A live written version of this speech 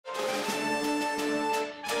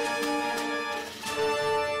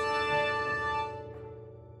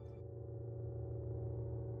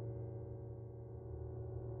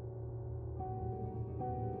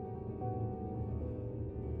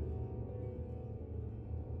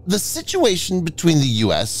The situation between the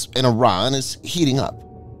US and Iran is heating up.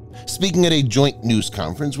 Speaking at a joint news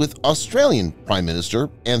conference with Australian Prime Minister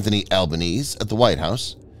Anthony Albanese at the White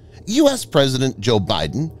House, US President Joe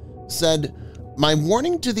Biden said, "My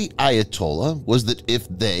warning to the Ayatollah was that if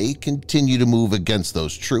they continue to move against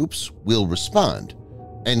those troops, we'll respond,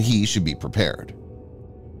 and he should be prepared."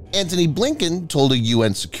 Antony Blinken told a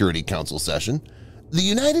UN Security Council session, "The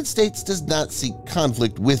United States does not seek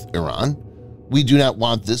conflict with Iran. We do not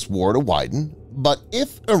want this war to widen, but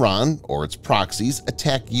if Iran or its proxies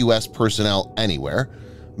attack U.S. personnel anywhere,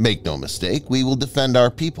 make no mistake, we will defend our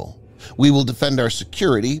people. We will defend our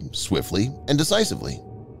security swiftly and decisively."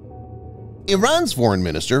 Iran's foreign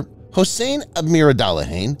minister, Hossein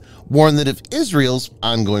Amirabdollahian, warned that if Israel's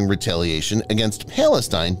ongoing retaliation against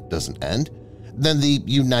Palestine doesn't end, then the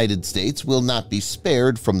United States will not be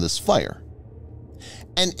spared from this fire.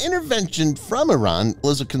 An intervention from Iran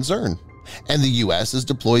is a concern, and the U.S. has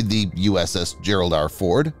deployed the USS Gerald R.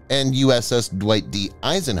 and USS Dwight D.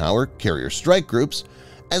 Eisenhower Carrier Strike Groups,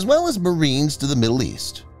 as well as Marines to the Middle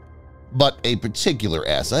East. But a particular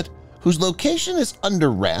asset, whose location is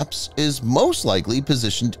under wraps, is most likely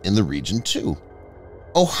positioned in the region too: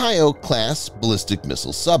 Ohio-class ballistic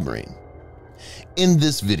missile submarine. In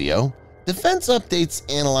this video, Defense Updates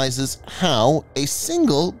analyzes how a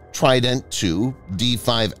single Trident II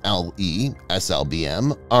D5LE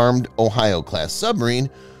SLBM armed Ohio-class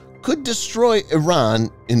submarine could destroy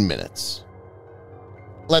Iran in minutes.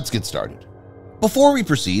 Let's get started. Before we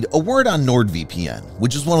proceed, a word on NordVPN,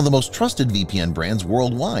 which is one of the most trusted VPN brands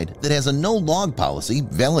worldwide that has a no-log policy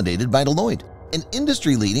validated by Deloitte, an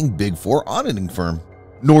industry-leading Big Four auditing firm.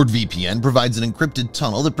 NordVPN provides an encrypted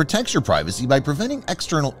tunnel that protects your privacy by preventing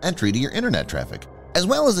external entry to your internet traffic, as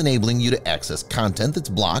well as enabling you to access content that's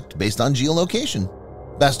blocked based on geolocation.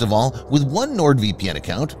 Best of all, with one NordVPN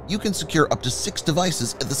account, you can secure up to 6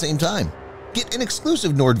 devices at the same time. Get an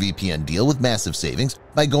exclusive NordVPN deal with massive savings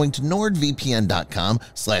by going to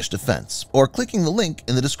nordvpn.com/defense or clicking the link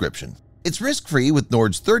in the description. It's risk-free with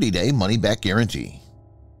Nord's 30-day money-back guarantee.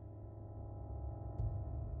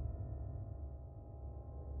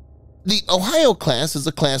 The Ohio class is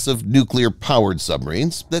a class of nuclear-powered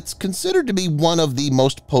submarines that's considered to be one of the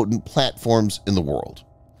most potent platforms in the world.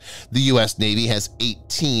 The U.S. Navy has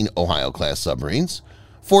 18 Ohio-class submarines,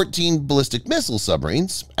 14 ballistic missile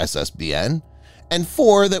submarines, SSBN, and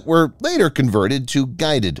 4 that were later converted to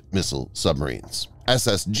guided missile submarines,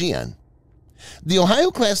 SSGN. The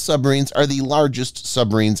Ohio-class submarines are the largest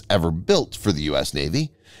submarines ever built for the U.S.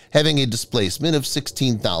 Navy, having a displacement of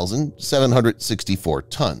 16,764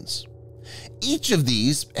 tons. Each of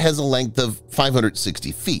these has a length of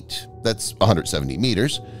 560 feet, that's 170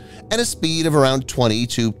 meters, and a speed of around 20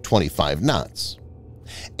 to 25 knots.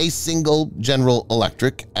 A single General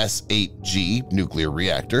Electric S8G nuclear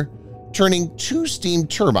reactor, turning 2 steam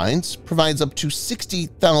turbines, provides up to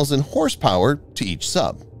 60,000 horsepower to each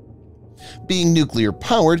sub. Being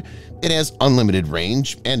nuclear-powered, it has unlimited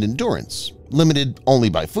range and endurance, limited only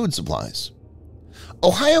by food supplies.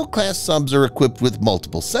 Ohio-class subs are equipped with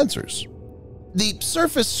multiple sensors. The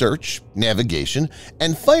surface search, navigation,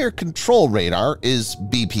 and fire control radar is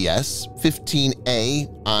BPS 15A,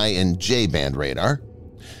 I, and J band radar.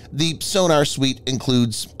 The sonar suite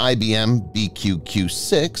includes IBM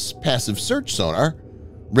BQQ6 passive search sonar,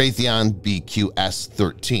 Raytheon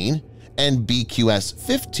BQS13, and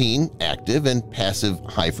BQS15 active and passive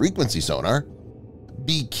high-frequency sonar,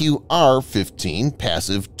 BQR15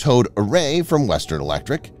 passive towed array from Western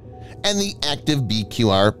Electric, and the active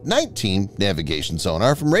BQR19 navigation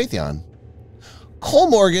sonar from Raytheon.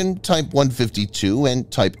 Kollmorgen Type 152 and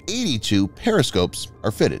Type 82 periscopes are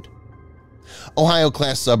fitted.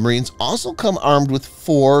 Ohio-class submarines also come armed with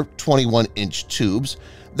 4 21-inch tubes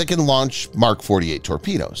that can launch Mark 48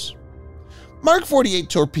 torpedoes. Mark 48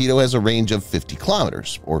 torpedo has a range of 50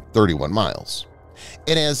 kilometers, or 31 miles.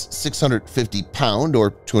 It has 650-pound or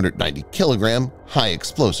 290-kilogram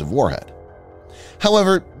high-explosive warhead.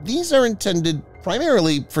 However, these are intended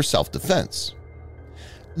primarily for self-defense.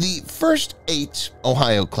 The first 8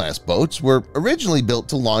 Ohio-class boats were originally built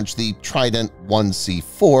to launch the Trident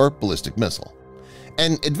 1C4 ballistic missile,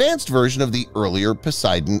 an advanced version of the earlier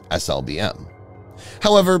Poseidon SLBM.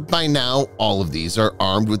 However, by now, all of these are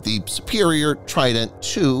armed with the superior Trident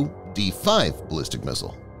II D5 ballistic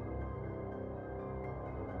missile.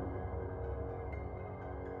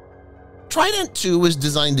 Trident II was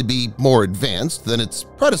designed to be more advanced than its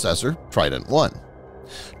predecessor, Trident I.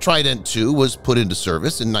 Trident II was put into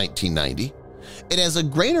service in 1990. It has a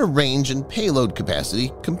greater range and payload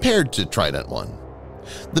capacity compared to Trident I.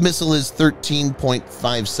 The missile is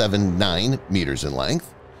 13.579 meters in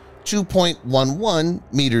length,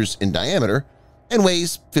 2.11 meters in diameter, and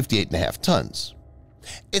weighs 58.5 tons.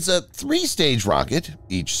 It's a three-stage rocket,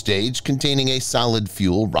 each stage containing a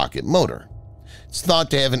solid-fuel rocket motor. It's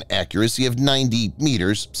thought to have an accuracy of 90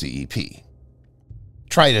 meters CEP.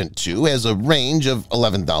 Trident II has a range of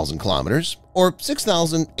 11,000 kilometers, or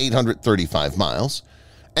 6,835 miles,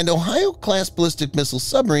 and Ohio-class ballistic missile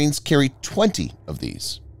submarines carry 20 of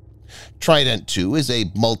these. Trident II is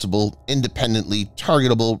a multiple, independently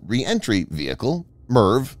targetable re-entry vehicle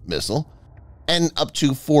 (MIRV) missile, and up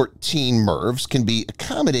to 14 MIRVs can be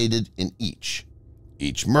accommodated in each.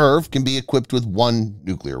 Each MIRV can be equipped with one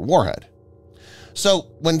nuclear warhead.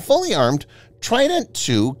 So, when fully armed, Trident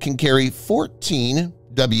II can carry 14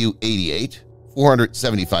 W-88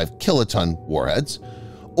 475 kiloton warheads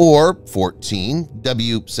or 14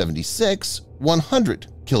 W-76 100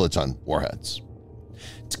 kiloton warheads.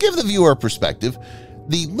 To give the viewer a perspective,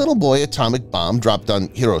 the Little Boy atomic bomb dropped on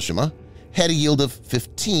Hiroshima had a yield of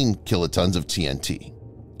 15 kilotons of TNT,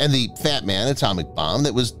 and the Fat Man atomic bomb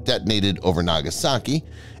that was detonated over Nagasaki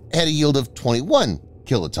had a yield of 21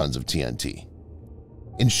 kilotons of TNT.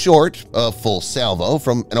 In short, a full salvo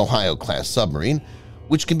from an Ohio-class submarine,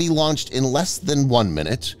 which can be launched in less than 1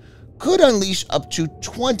 minute, could unleash up to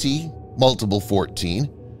 20 multiple 14,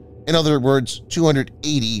 in other words,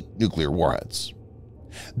 280 nuclear warheads.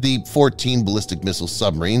 The 14 ballistic missile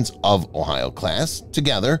submarines of Ohio-class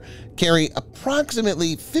together carry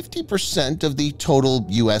approximately 50% of the total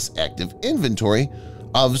U.S. active inventory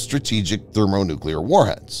of strategic thermonuclear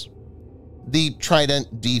warheads. The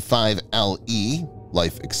Trident D5LE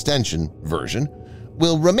life extension version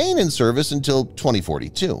will remain in service until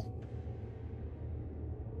 2042.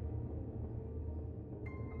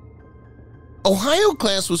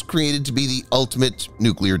 Ohio-class was created to be the ultimate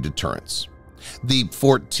nuclear deterrence. The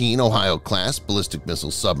 14 Ohio-class ballistic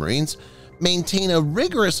missile submarines maintain a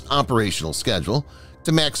rigorous operational schedule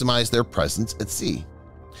to maximize their presence at sea.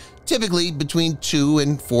 Typically, between 2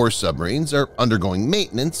 and 4 submarines are undergoing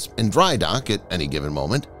maintenance and dry dock at any given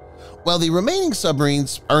moment, while the remaining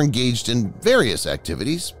submarines are engaged in various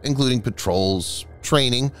activities, including patrols,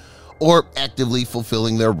 training, or actively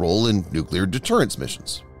fulfilling their role in nuclear deterrence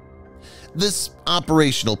missions. This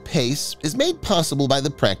operational pace is made possible by the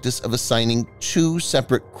practice of assigning 2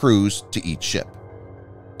 separate crews to each ship.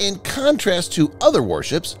 In contrast to other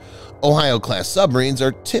warships, Ohio-class submarines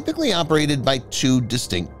are typically operated by 2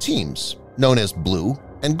 distinct teams, known as Blue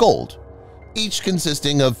and Gold, each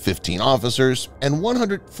consisting of 15 officers and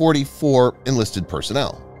 144 enlisted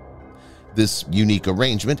personnel. This unique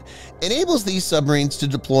arrangement enables these submarines to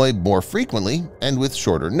deploy more frequently and with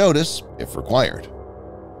shorter notice if required.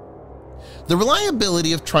 The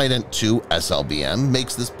reliability of Trident II SLBM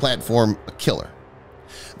makes this platform a killer.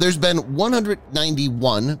 There's been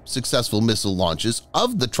 191 successful missile launches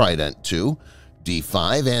of the Trident II,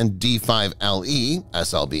 D5 and D5LE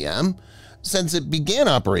SLBM since it began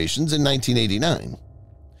operations in 1989.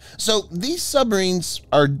 So these submarines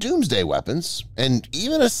are doomsday weapons, and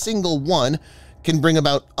even a single one can bring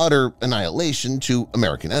about utter annihilation to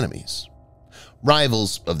American enemies.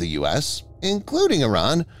 Rivals of the U.S., including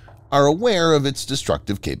Iran, are aware of its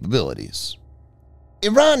destructive capabilities.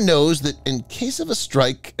 Iran knows that in case of a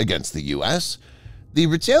strike against the U.S., the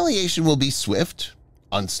retaliation will be swift,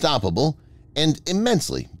 unstoppable, and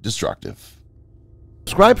immensely destructive.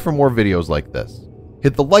 Subscribe for more videos like this.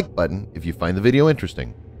 Hit the like button if you find the video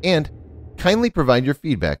interesting, and kindly provide your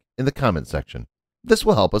feedback in the comment section. This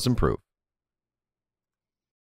will help us improve.